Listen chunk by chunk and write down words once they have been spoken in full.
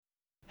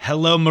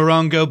Hello,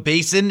 Morongo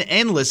Basin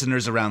and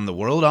listeners around the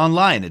world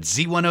online at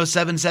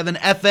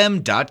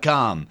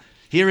Z107.7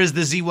 Here is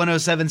the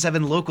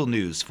Z107.7 local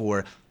news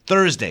for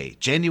Thursday,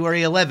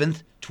 January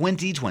 11th,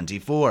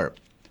 2024.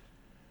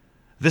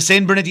 The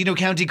San Bernardino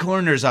County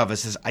Coroner's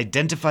Office has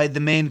identified the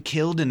man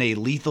killed in a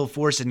lethal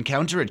force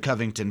encounter at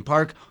Covington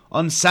Park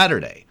on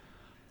Saturday.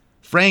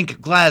 Frank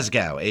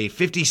Glasgow, a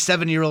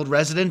 57-year-old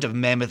resident of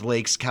Mammoth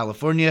Lakes,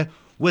 California,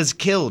 was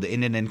killed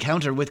in an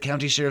encounter with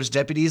county sheriff's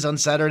deputies on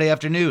Saturday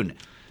afternoon.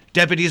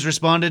 Deputies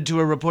responded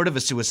to a report of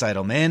a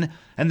suicidal man,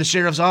 and the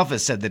sheriff's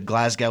office said that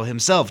Glasgow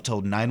himself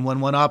told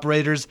 911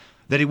 operators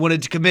that he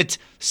wanted to commit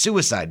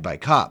suicide by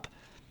cop.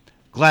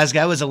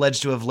 Glasgow is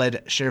alleged to have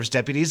led sheriff's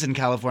deputies and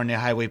California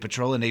Highway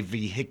Patrol in a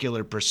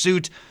vehicular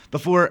pursuit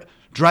before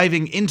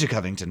driving into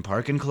Covington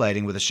Park and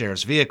colliding with a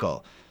sheriff's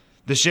vehicle.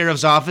 The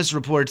sheriff's office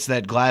reports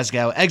that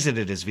Glasgow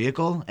exited his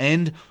vehicle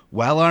and,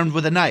 while armed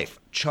with a knife,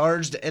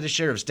 charged at a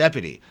sheriff's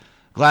deputy.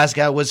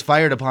 Glasgow was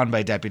fired upon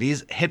by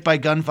deputies, hit by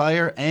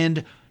gunfire,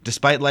 and,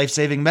 despite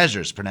life-saving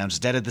measures,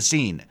 pronounced dead at the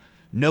scene.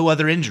 No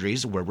other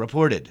injuries were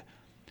reported.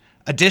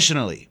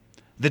 Additionally,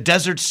 the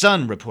Desert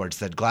Sun reports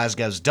that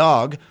Glasgow's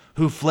dog,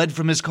 who fled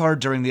from his car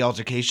during the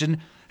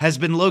altercation, has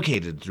been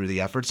located through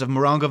the efforts of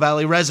Morongo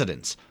Valley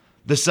residents.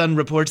 The Sun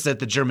reports that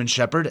the German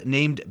Shepherd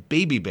named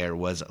Baby Bear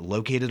was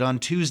located on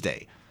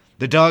Tuesday.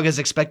 The dog is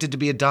expected to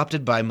be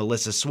adopted by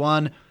Melissa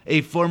Swan,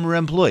 a former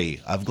employee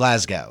of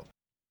Glasgow.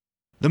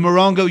 The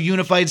Morongo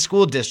Unified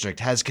School District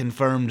has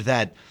confirmed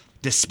that,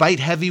 despite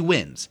heavy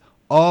winds,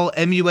 all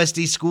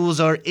MUSD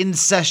schools are in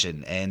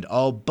session and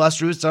all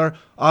bus routes are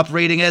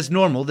operating as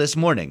normal this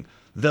morning,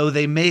 though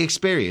they may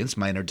experience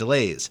minor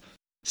delays.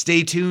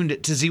 Stay tuned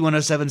to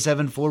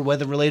Z107.7 for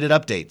weather-related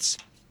updates.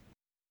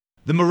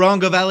 The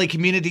Morongo Valley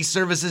Community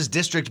Services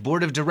District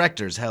Board of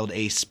Directors held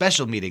a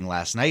special meeting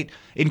last night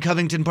in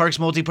Covington Park's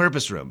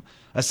multipurpose room.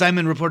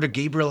 Assignment reporter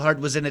Gabriel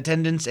Hart was in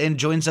attendance and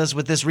joins us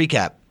with this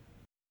recap.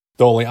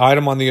 The only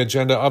item on the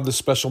agenda of the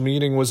special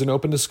meeting was an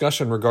open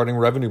discussion regarding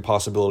revenue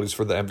possibilities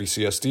for the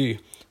MVCSD,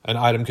 an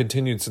item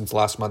continued since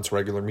last month's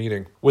regular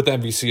meeting. With the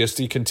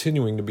MVCSD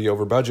continuing to be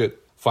over budget,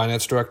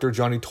 Finance Director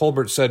Johnny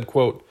Tolbert said,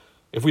 quote,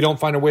 "If we don't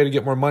find a way to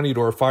get more money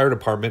to our fire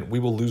department, we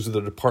will lose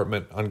the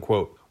department,"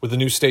 unquote. With a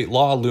new state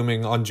law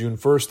looming on June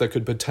 1st that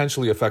could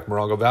potentially affect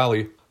Morongo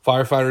Valley,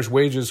 firefighters'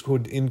 wages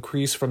could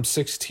increase from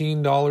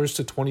 $16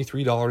 to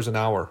 $23 an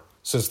hour.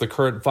 Since the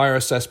current fire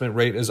assessment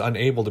rate is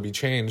unable to be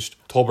changed,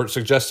 Tolbert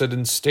suggested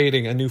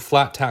instating a new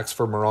flat tax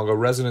for Morongo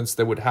residents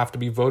that would have to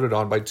be voted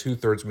on by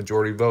 2/3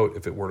 majority vote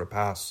if it were to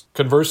pass.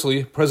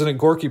 Conversely, President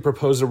Gorky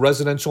proposed a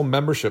residential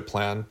membership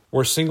plan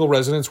where single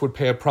residents would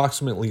pay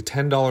approximately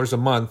 $10 a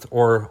month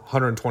or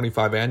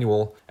 $125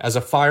 annual as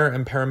a fire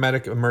and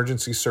paramedic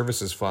emergency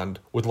services fund,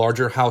 with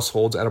larger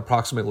households at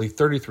approximately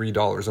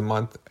 $33 a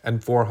month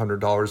and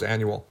 $400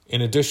 annual.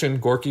 In addition,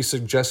 Gorky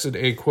suggested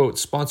a, quote,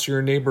 sponsor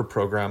your neighbor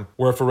program,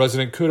 where if a resident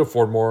could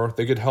afford more,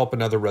 they could help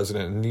another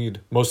resident in need.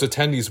 Most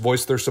attendees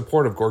voiced their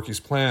support of Gorky's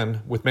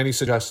plan, with many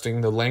suggesting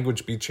the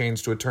language be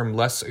changed to a term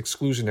less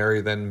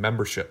exclusionary than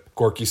membership.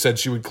 Gorky said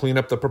she would clean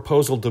up the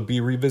proposal to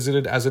be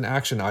revisited as an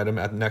action item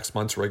at next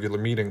month's regular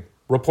meeting.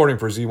 Reporting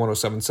for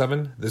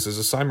Z107.7, this is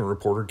assignment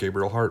reporter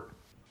Gabriel Hart.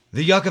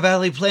 The Yucca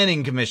Valley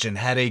Planning Commission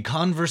had a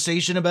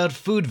conversation about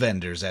food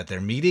vendors at their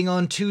meeting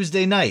on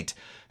Tuesday night,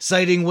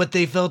 citing what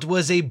they felt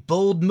was a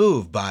bold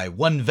move by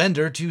one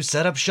vendor to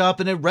set up shop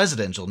in a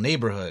residential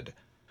neighborhood.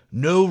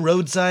 No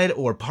roadside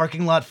or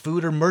parking lot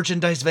food or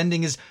merchandise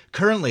vending is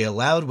currently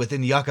allowed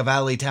within Yucca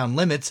Valley town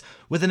limits,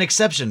 with an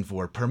exception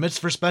for permits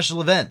for special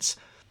events.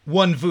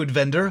 One food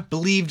vendor,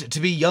 believed to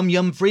be Yum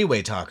Yum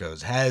Freeway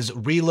Tacos, has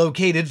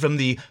relocated from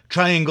the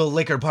Triangle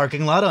Liquor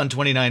parking lot on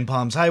 29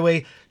 Palms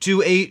Highway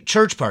to a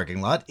church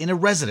parking lot in a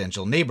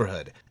residential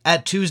neighborhood.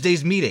 At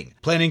Tuesday's meeting,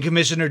 Planning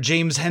Commissioner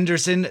James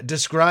Henderson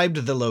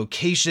described the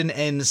location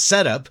and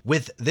setup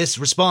with this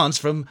response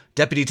from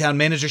Deputy Town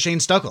Manager Shane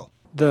Stuckel.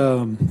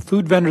 The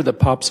food vendor that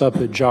pops up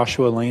at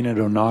Joshua Lane at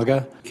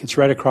Onaga, it's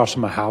right across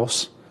from a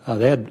house.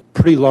 They had a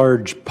pretty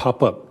large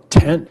pop-up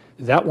tent.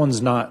 That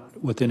one's not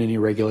within any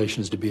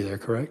regulations to be there,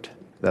 correct?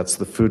 That's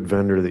the food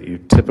vendor that you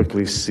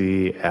typically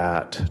see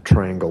at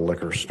Triangle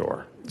Liquor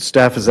Store.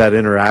 Staff has had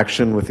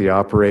interaction with the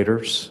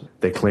operators.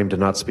 They claim to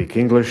not speak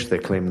English. They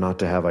claim not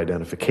to have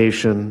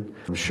identification.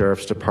 The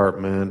Sheriff's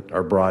Department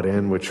are brought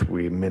in, which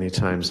we many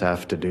times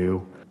have to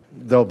do.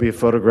 There'll be a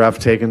photograph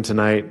taken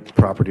tonight.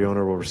 Property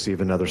owner will receive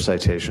another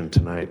citation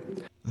tonight.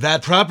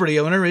 That property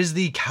owner is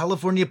the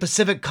California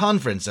Pacific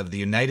Conference of the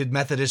United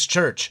Methodist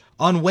Church.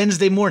 On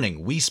Wednesday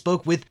morning, we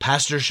spoke with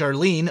Pastor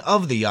Charlene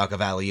of the Yucca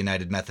Valley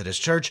United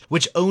Methodist Church,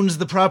 which owns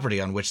the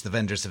property on which the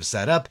vendors have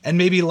set up and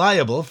may be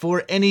liable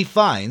for any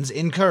fines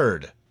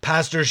incurred.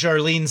 Pastor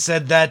Charlene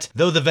said that,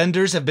 though the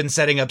vendors have been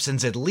setting up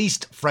since at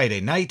least Friday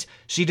night,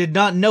 she did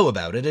not know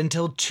about it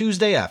until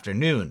Tuesday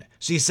afternoon.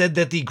 She said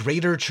that the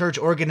Greater Church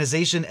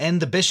Organization and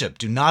the bishop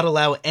do not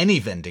allow any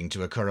vending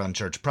to occur on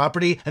church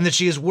property, and that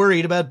she is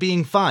worried about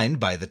being fined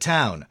by the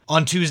town.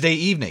 On Tuesday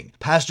evening,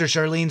 Pastor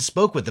Charlene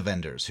spoke with the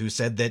vendors, who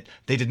said that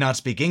they did not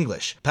speak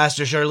English.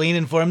 Pastor Charlene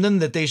informed them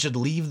that they should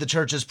leave the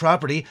church's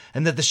property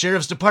and that the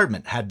sheriff's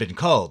department had been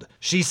called.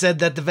 She said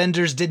that the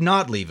vendors did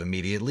not leave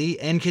immediately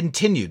and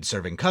continued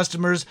serving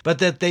customers, but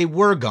that they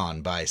were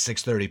gone by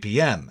 6:30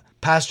 p.m.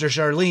 Pastor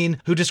Charlene,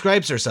 who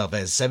describes herself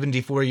as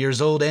 74 years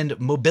old and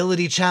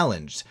mobility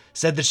challenged,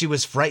 said that she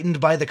was frightened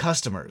by the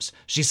customers.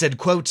 She said,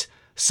 quote,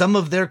 "Some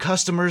of their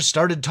customers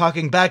started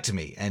talking back to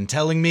me and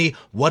telling me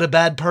what a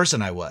bad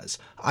person I was.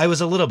 I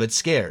was a little bit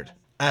scared."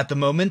 At the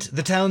moment,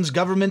 the town's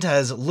government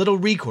has little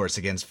recourse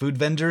against food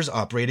vendors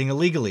operating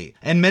illegally,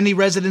 and many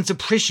residents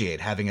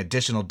appreciate having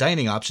additional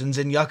dining options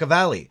in Yucca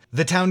Valley.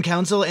 The Town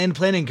Council and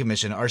Planning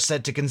Commission are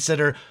set to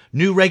consider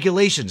new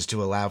regulations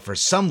to allow for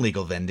some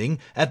legal vending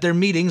at their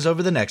meetings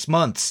over the next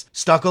months.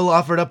 Stuckel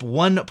offered up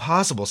one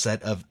possible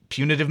set of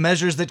punitive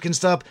measures that can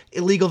stop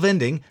illegal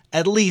vending,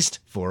 at least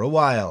for a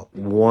while.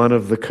 One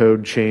of the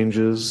code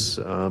changes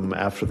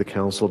after the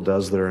council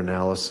does their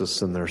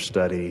analysis and their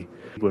study,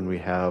 when we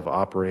have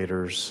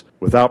operators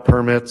without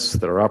permits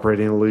that are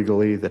operating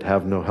illegally, that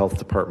have no health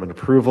department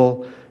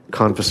approval,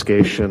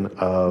 confiscation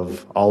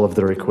of all of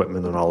their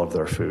equipment and all of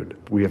their food.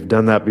 We have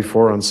done that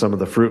before on some of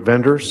the fruit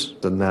vendors,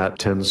 and that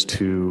tends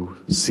to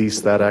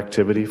cease that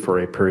activity for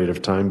a period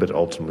of time, but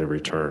ultimately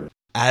return.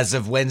 As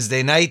of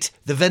Wednesday night,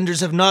 the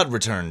vendors have not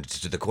returned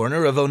to the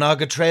corner of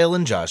Onaga Trail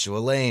and Joshua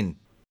Lane.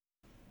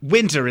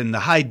 Winter in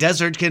the high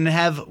desert can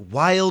have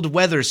wild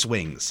weather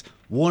swings.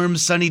 Warm,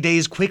 sunny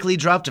days quickly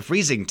drop to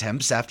freezing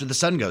temps after the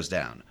sun goes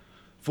down.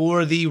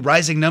 For the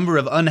rising number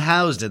of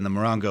unhoused in the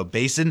Morongo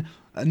Basin,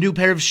 a new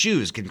pair of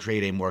shoes can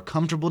create a more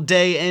comfortable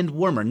day and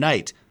warmer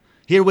night.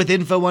 Here with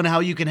info on how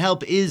you can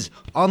help is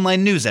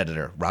online news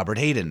editor Robert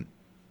Hayden.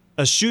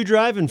 A shoe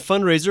drive and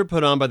fundraiser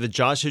put on by the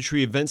Joshua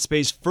Tree event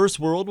space First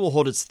World will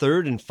hold its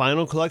third and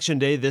final collection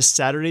day this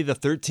Saturday the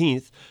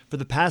 13th. For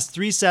the past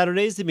 3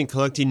 Saturdays, they've been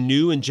collecting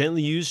new and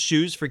gently used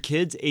shoes for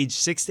kids aged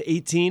 6 to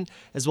 18,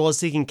 as well as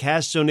taking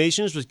cash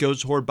donations, which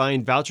goes toward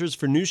buying vouchers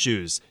for new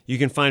shoes. You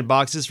can find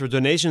boxes for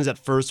donations at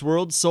First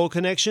World, Soul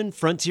Connection,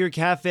 Frontier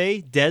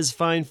Cafe, Des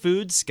Fine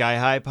Foods, Sky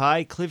High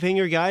Pie,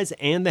 Cliffhanger Guys,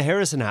 and the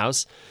Harrison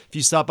House. If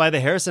you stop by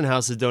the Harrison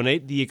House to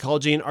donate, the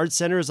Ecology and Arts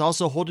Center is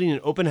also holding an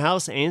open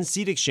house and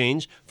seat exchange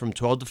from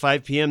 12 to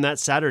 5 p.m. that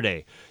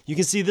Saturday. You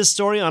can see this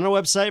story on our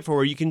website for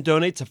where you can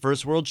donate to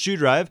First World Shoe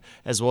Drive,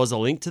 as well as a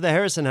link to the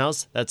Harrison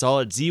House. That's all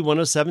at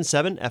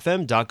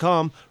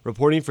Z107.7fm.com.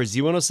 Reporting for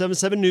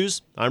Z107.7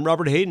 News, I'm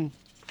Robert Hayden.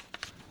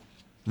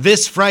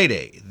 This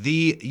Friday,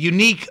 the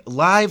unique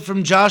Live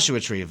from Joshua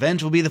Tree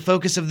event will be the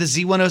focus of the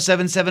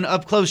Z107.7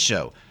 Up Close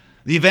show.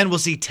 The event will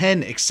see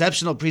 10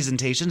 exceptional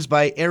presentations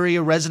by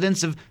area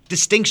residents of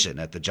distinction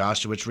at the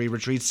Joshua Tree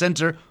Retreat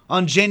Center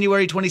on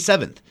January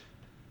 27th.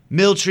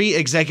 Milltree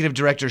Executive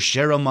Director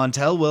Cheryl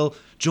Montel will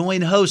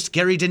join host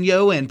Gary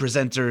Dagnot and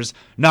presenters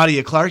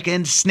Nadia Clark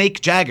and Snake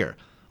Jagger.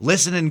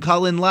 Listen and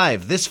call in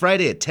live this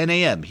Friday at 10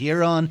 a.m.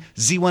 here on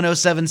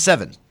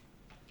Z107.7.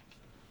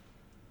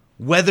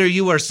 Whether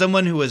you are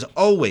someone who has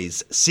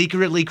always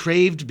secretly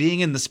craved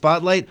being in the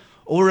spotlight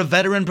or a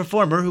veteran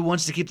performer who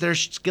wants to keep their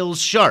skills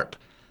sharp,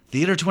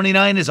 Theater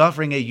 29 is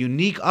offering a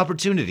unique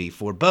opportunity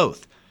for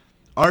both.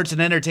 Arts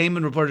and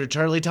entertainment reporter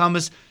Charlie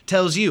Thomas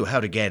tells you how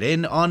to get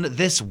in on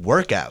this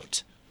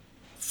workout.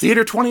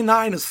 Theater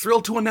 29 is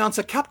thrilled to announce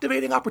a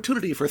captivating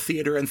opportunity for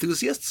theater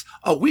enthusiasts,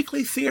 a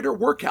weekly theater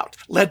workout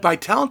led by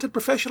talented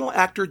professional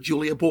actor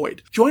Julia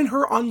Boyd. Join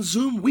her on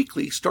Zoom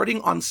weekly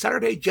starting on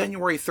Saturday,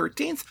 January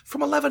 13th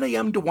from 11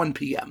 a.m. to 1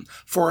 p.m.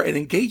 for an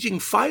engaging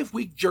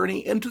 5-week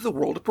journey into the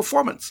world of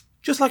performance.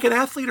 Just like an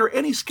athlete or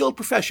any skilled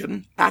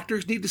profession,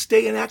 actors need to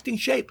stay in acting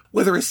shape.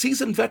 Whether a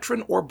seasoned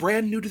veteran or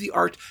brand new to the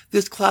art,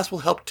 this class will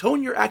help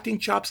tone your acting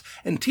chops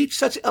and teach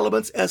such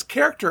elements as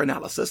character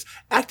analysis,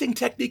 acting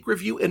technique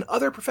review, and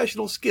other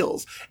professional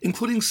skills,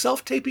 including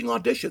self-taping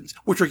auditions,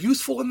 which are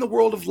useful in the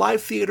world of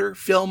live theater,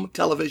 film,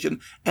 television,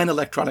 and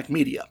electronic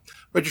media.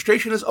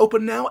 Registration is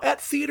open now at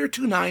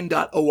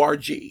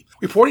theater29.org.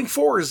 Reporting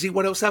for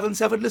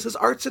Z107.7, this is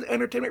Arts and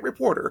Entertainment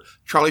reporter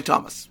Charlie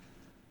Thomas.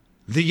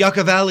 The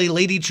Yucca Valley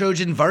Lady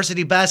Trojan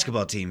varsity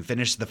basketball team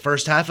finished the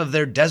first half of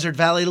their Desert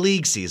Valley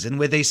League season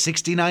with a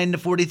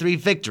 69-43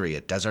 victory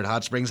at Desert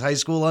Hot Springs High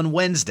School on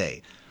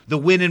Wednesday. The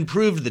win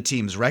improved the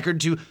team's record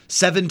to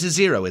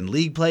 7-0 in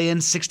league play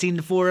and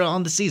 16-4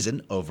 on the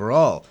season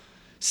overall.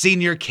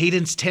 Senior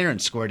Cadence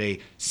Terrence scored a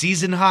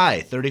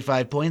season-high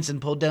 35 points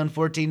and pulled down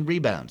 14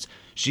 rebounds.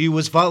 She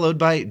was followed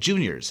by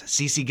juniors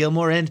Cece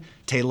Gilmore and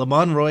Taylor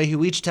Monroy,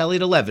 who each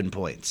tallied 11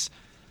 points.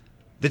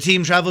 The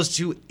team travels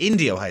to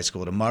Indio High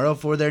School tomorrow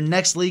for their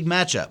next league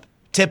matchup.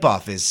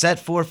 Tip-off is set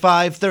for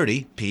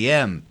 5:30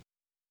 p.m.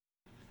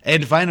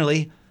 And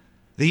finally,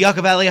 the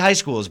Yucca Valley High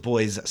School's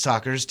boys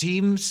soccer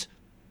teams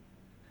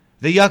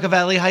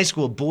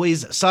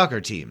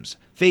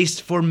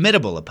faced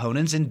formidable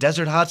opponents in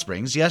Desert Hot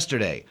Springs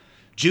yesterday.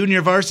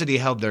 Junior varsity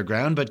held their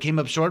ground but came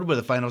up short with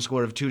a final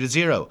score of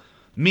 2-0.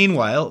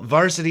 Meanwhile,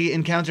 varsity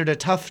encountered a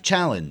tough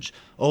challenge,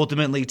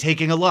 ultimately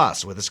taking a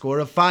loss with a score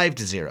of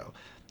 5-0.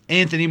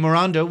 Anthony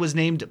Morando was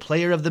named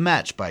player of the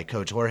match by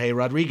coach Jorge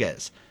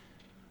Rodriguez.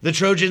 The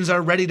Trojans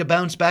are ready to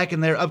bounce back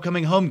in their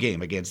upcoming home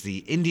game against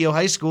the Indio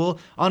High School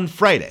on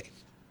Friday.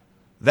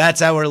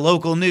 That's our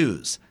local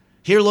news.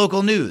 Hear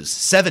local news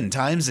 7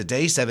 times a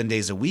day, 7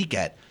 days a week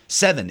at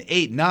 7,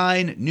 8,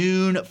 9,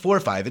 noon, 4,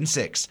 5, and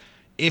 6.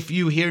 If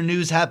you hear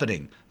news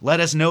happening, let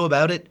us know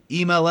about it.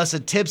 Email us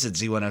at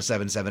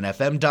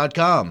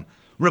tips@z1077fm.com.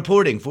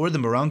 Reporting for the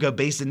Morongo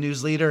Basin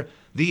News Leader,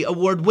 the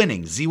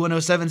award-winning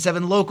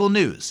Z107.7 Local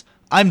News,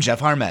 I'm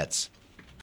Jeff Harmetz.